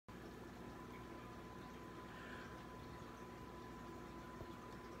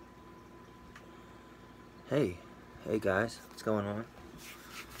Hey, hey guys, what's going on?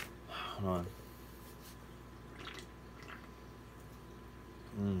 Hold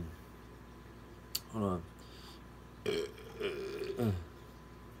on. Hold on.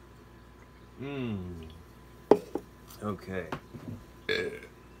 Okay.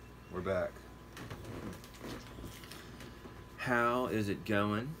 We're back. How is it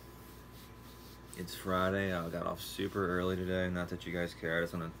going? It's Friday. I got off super early today. Not that you guys care. I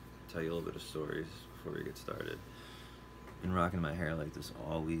just want to tell you a little bit of stories before we get started. Been rocking my hair like this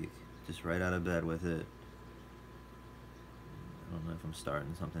all week. Just right out of bed with it. I don't know if I'm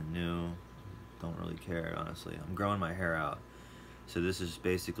starting something new. Don't really care, honestly. I'm growing my hair out. So this is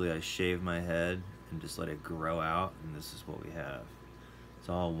basically, I shave my head and just let it grow out, and this is what we have. It's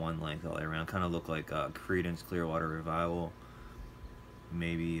all one length all the way around. Kind of look like Creedence Clearwater Revival.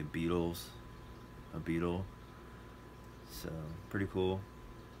 Maybe a Beetle. So, pretty cool.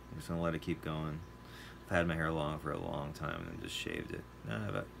 I'm just gonna let it keep going. I've had my hair long for a long time and then just shaved it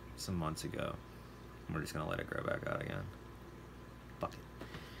about some months ago. And we're just gonna let it grow back out again. Fuck it.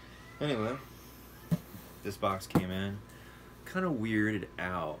 Anyway, this box came in. Kind of weirded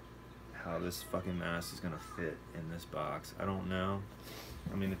out how this fucking mask is gonna fit in this box. I don't know.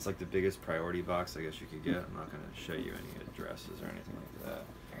 I mean, it's like the biggest priority box I guess you could get. I'm not gonna show you any addresses or anything like that.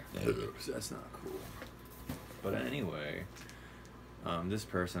 That's not cool. But anyway, this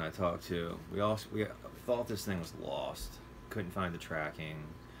person I talked to, we thought this thing was lost. Couldn't find the tracking.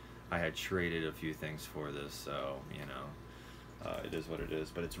 I had traded a few things for this, so you know, it is what it is.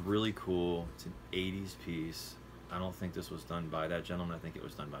 But it's really cool. It's an 80s piece. I don't think this was done by that gentleman. I think it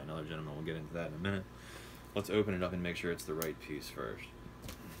was done by another gentleman. We'll get into that in a minute. Let's open it up and make sure it's the right piece first.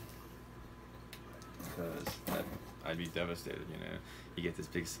 Because I'd be devastated, you know. You get this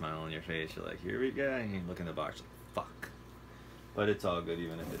big smile on your face. You're like, here we go. And you look in the box, like, fuck. But it's all good,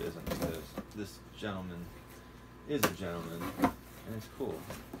 even if it isn't, because this gentleman is a gentleman, and it's cool.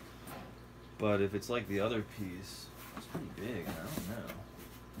 But if it's like the other piece, it's pretty big. I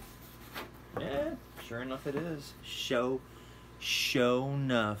don't know. Yeah, sure enough, it is. Show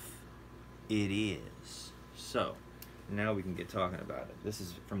enough, it is. So, now we can get talking about it. This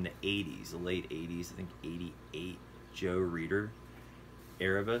is from the 80s, the late 80s, I think 88. Joe Reader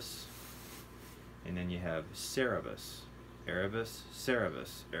Erebus. And then you have Erebus. Erebus,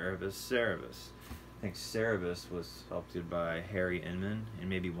 Erebus, Erebus. I think Erebus was sculpted by Harry Inman and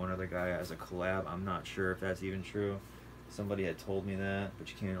maybe one other guy as a collab. I'm not sure if that's even true. Somebody had told me that, but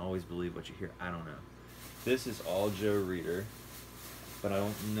you can't always believe what you hear. I don't know. This is all Joe Reader, but I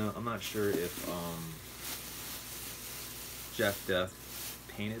don't know. I'm not sure if Jeff Death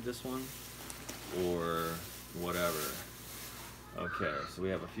painted this one or whatever. Okay, so we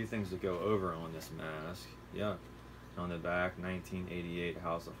have a few things to go over on this mask. Yeah. On the back, 1988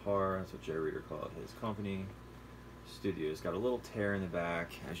 House of Horror. That's what Joe Reader called his company. Studios. Got a little tear in the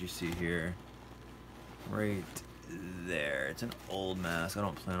back, as you see here. Right there. It's an old mask. I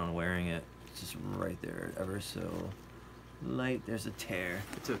don't plan on wearing it. It's just right there. Ever so light. There's a tear.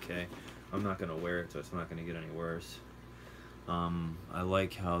 It's okay. I'm not going to wear it, so it's not going to get any worse. I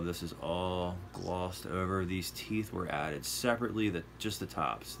like how this is all glossed over. These teeth were added separately. Just the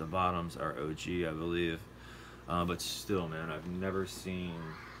tops. The bottoms are OG, I believe. But still, man, I've never seen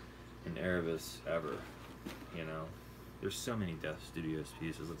an Erebus ever, you know. There's so many Death Studios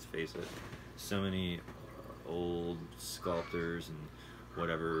pieces, let's face it. So many old sculptors and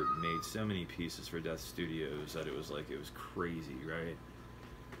whatever made so many pieces for Death Studios that it was crazy, right?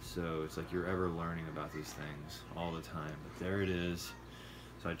 So it's like you're ever learning about these things all the time. But there it is.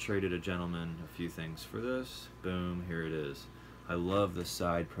 So I traded a gentleman a few things for this. Boom, here it is. I love the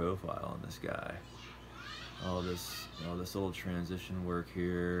side profile on this guy. All this little transition work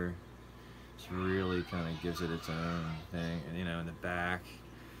here. Just really kind of gives it its own thing. And you know, in the back,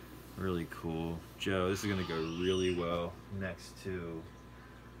 really cool. Joe, this is gonna go really well next to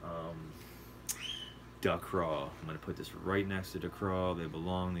Duck Raw. I'm gonna put this right next to Duck Raw. They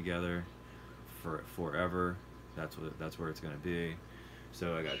belong together for forever. That's where it's gonna be.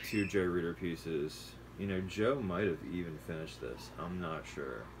 So I got two Joe Reader pieces. You know, Joe might have even finished this. I'm not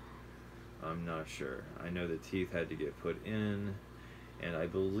sure. I know the teeth had to get put in, and I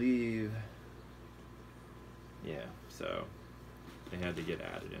believe, yeah, so they had to get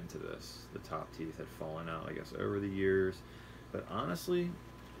added into this. The top teeth had fallen out, I guess, over the years. But honestly,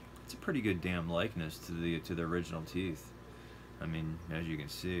 it's a pretty good damn likeness to the original teeth. I mean, as you can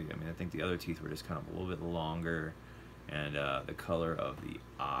see, I think the other teeth were just kind of a little bit longer, and the color of the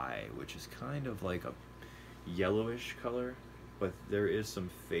eye, which is kind of like a yellowish color. But there is some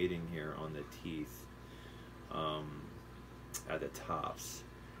fading here on the teeth at the tops.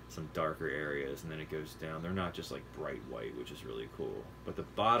 some darker areas, and then it goes down. They're not just like bright white, which is really cool. But the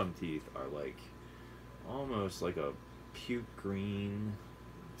bottom teeth are like almost like a puke green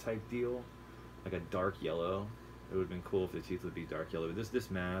type deal, like a dark yellow. It would have been cool if the teeth would be dark yellow. But this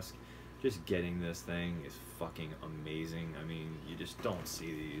mask, just getting this thing is fucking amazing. I mean, you just don't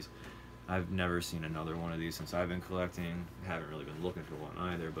see these. I've never seen another one of these since I've been collecting. I haven't really been looking for one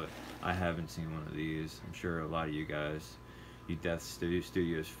either, but I haven't seen one of these. I'm sure a lot of you guys, you Death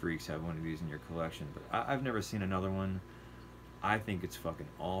Studios freaks, have one of these in your collection, but I've never seen another one. I think it's fucking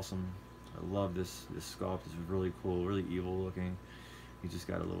awesome. I love this sculpt. It's really cool, really evil looking. He's just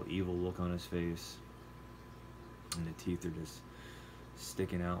got a little evil look on his face, and the teeth are just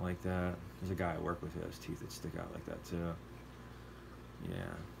sticking out like that. There's a guy I work with who has teeth that stick out like that too.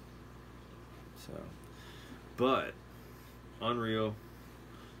 Yeah. So, but unreal.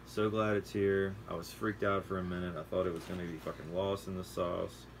 So glad it's here. I was freaked out for a minute. I thought it was gonna be fucking lost in the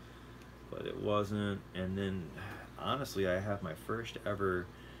sauce, but it wasn't. And then, honestly, I have my first ever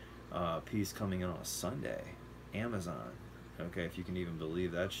piece coming in on a Sunday. Amazon. Okay, if you can even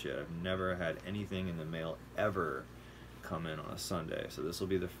believe that shit. I've never had anything in the mail ever come in on a Sunday, so this will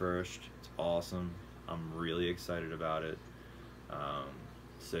be the first. It's awesome. I'm really excited about it.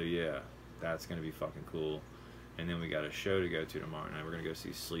 So yeah, that's gonna be fucking cool. And then we got a show to go to tomorrow night. We're gonna go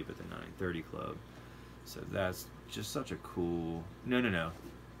see Sleep at the 9:30 Club. So that's just such a cool. No.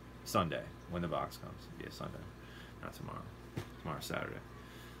 Sunday when the box comes. Yeah, Sunday, not tomorrow. Tomorrow's Saturday.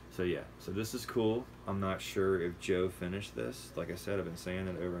 So yeah, so this is cool. I'm not sure if Joe finished this. Like I said, I've been saying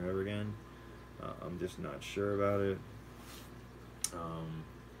it over and over again. I'm just not sure about it.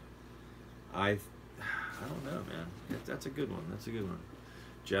 I don't know, man. That's a good one. That's a good one.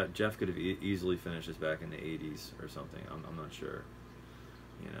 Jeff could have easily finished this back in the 80s or something. I'm not sure.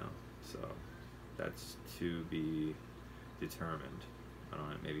 You know, so that's to be determined. I don't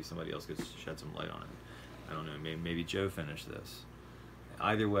know. Maybe somebody else could shed some light on it. I don't know. Maybe Joe finished this.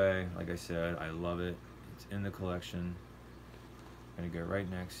 Either way, like I said, I love it. It's in the collection. I'm gonna go right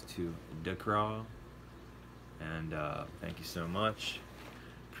next to Decraw. And thank you so much.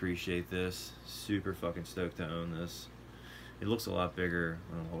 Appreciate this. Super fucking stoked to own this. It looks a lot bigger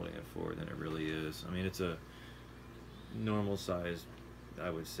when I'm holding it forward than it really is. I mean, it's a normal size, I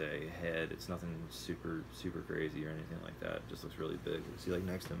would say, head. It's nothing super crazy or anything like that. It just looks really big. See, like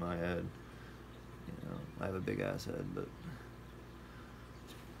next to my head, you know, I have a big ass head, but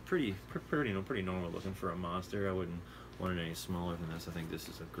it's pretty normal looking for a monster. I wouldn't want it any smaller than this. I think this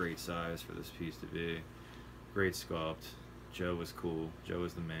is a great size for this piece to be. Great sculpt. Joe was cool. Joe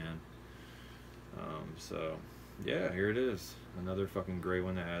was the man. So yeah, here it is. Another fucking great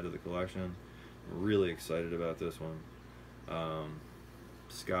one to add to the collection. Really excited about this one.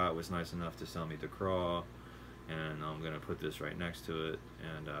 Scott was nice enough to sell me Decraw, and I'm gonna put this right next to it.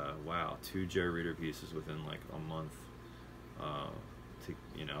 And wow, 2 Joe Reader pieces within like a month,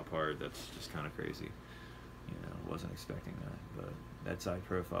 apart. That's just kind of crazy. You know, wasn't expecting that, but that side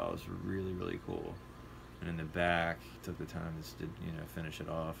profile is really cool. And in the back, he took the time to finish it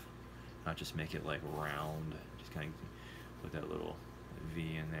off, not just make it like round, just kind of put that little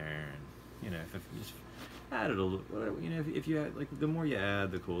V in there, and if you just added a little, if you add, like, the more you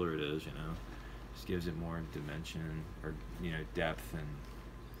add, the cooler it is, just gives it more dimension or depth and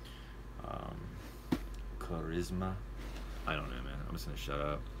charisma. I don't know, man. I'm just gonna shut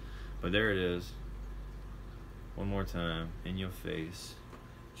up. But there it is. One more time, in your face,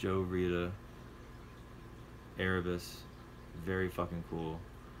 Joe Reader Erebus. Very fucking cool.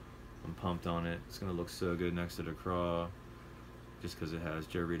 I'm pumped on it. It's gonna look so good next to the Craw, just because it has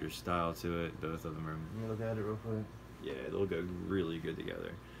Joe Reader's style to it. Both of them are. Let me look at it real quick. Yeah, they'll go really good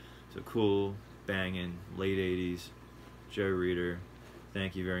together. So cool, banging, late 80s, Joe Reader.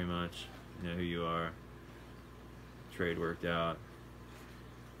 Thank you very much. You know who you are. Trade worked out.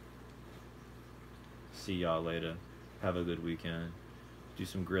 See y'all later. Have a good weekend. Do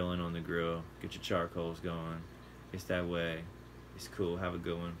some grilling on the grill. Get your charcoals going. It's that way. It's cool. Have a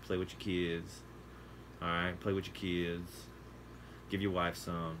good one. Play with your kids. Alright? Play with your kids. Give your wife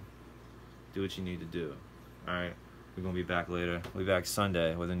some. Do what you need to do. Alright? We're going to be back later. We'll be back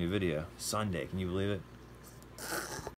Sunday with a new video. Sunday. Can you believe it?